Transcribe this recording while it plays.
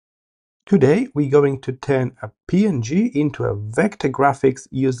Today we're going to turn a PNG into a vector graphics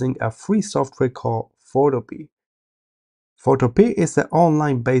using a free software called Photopea. Photopea is an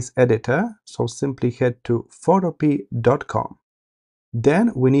online-based editor, so simply head to photopea.com.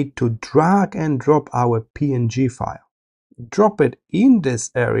 Then we need to drag and drop our PNG file. Drop it in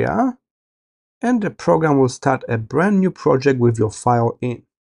this area, and the program will start a brand new project with your file in.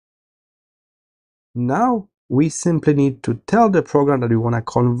 Now we simply need to tell the program that we want to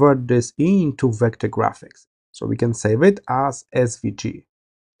convert this into vector graphics. So we can save it as SVG.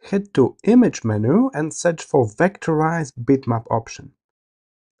 Head to Image menu and search for Vectorize Bitmap option.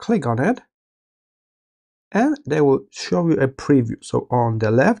 Click on it, and they will show you a preview. So on the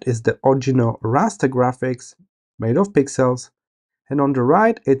left is the original raster graphics made of pixels, and on the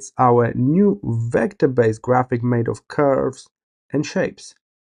right it's our new vector-based graphic made of curves and shapes.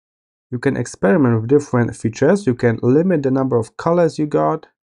 You can experiment with different features. You can limit the number of colors you got.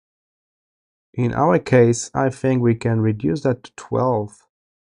 In our case, I think we can reduce that to 12.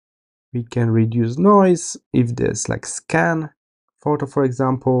 We can reduce noise if there's like scan photo, for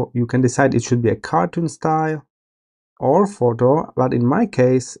example. You can decide it should be a cartoon style or photo, but in my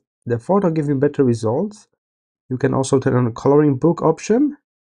case, the photo gives me better results. You can also turn on the coloring book option.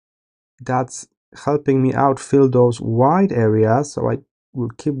 That's helping me out fill those white areas, so I will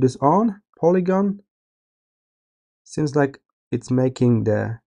keep this on. Polygon seems like it's making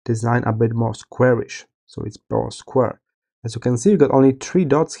the design a bit more squarish, so it's more square. As you can see, you got only 3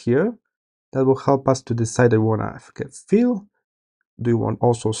 dots here. That will help us to decide that we want to get fill. Do you want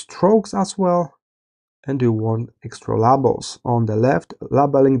also strokes as well? And do you want extra labels? On the left,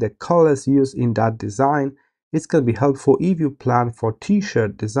 labeling the colors used in that design. It's going to be helpful if you plan for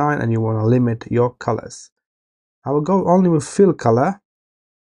t-shirt design and you want to limit your colors. I will go only with fill color,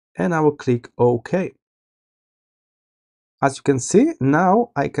 and I will click OK. As you can see,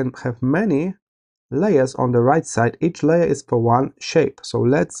 now I can have many layers on the right side. Each layer is for one shape. So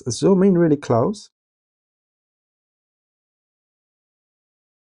let's zoom in really close.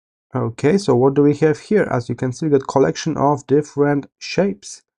 Okay, so what do we have here? As you can see, we got a collection of different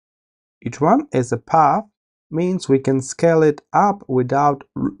shapes. Each one is a path, means we can scale it up without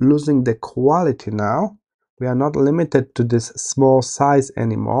losing the quality now. We are not limited to this small size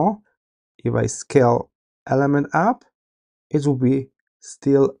anymore. If I scale element up, it will be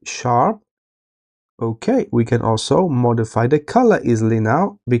still sharp. Okay, we can also modify the color easily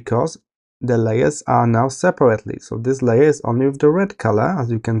now because the layers are now separately. So this layer is only with the red color,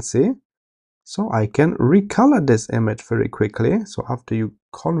 as you can see. So I can recolor this image very quickly. So after you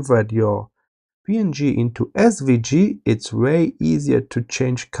convert your PNG into SVG, it's way easier to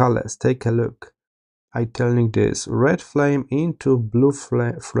change colors. Take a look. I'm turning this red flame into blue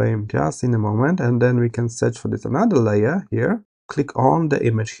flame just in a moment, and then we can search for this another layer here. Click on the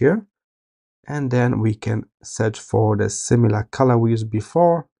image here, and then we can search for the similar color we used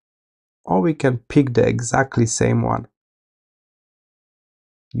before, or we can pick the exactly same one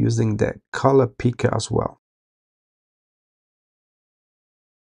using the color picker as well.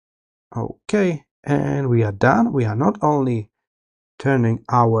 Okay, and we are done. We are not only turning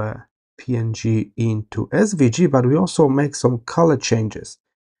our PNG into SVG, but we also make some color changes.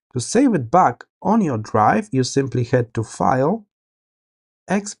 To save it back on your drive, you simply head to File,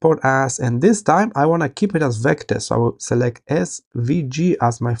 Export As, and this time I want to keep it as vector, so I will select SVG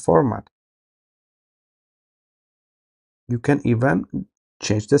as my format. You can even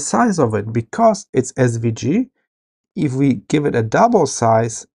change the size of it because it's SVG. If we give it a double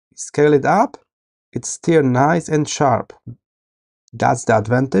size, scale it up, it's still nice and sharp. That's the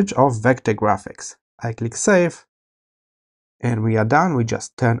advantage of vector graphics. I click Save, and we are done. We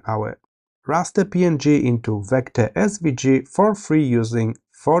just turn our raster PNG into vector SVG for free using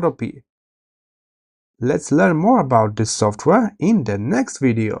Photopea. Let's learn more about this software in the next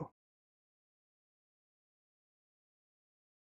video.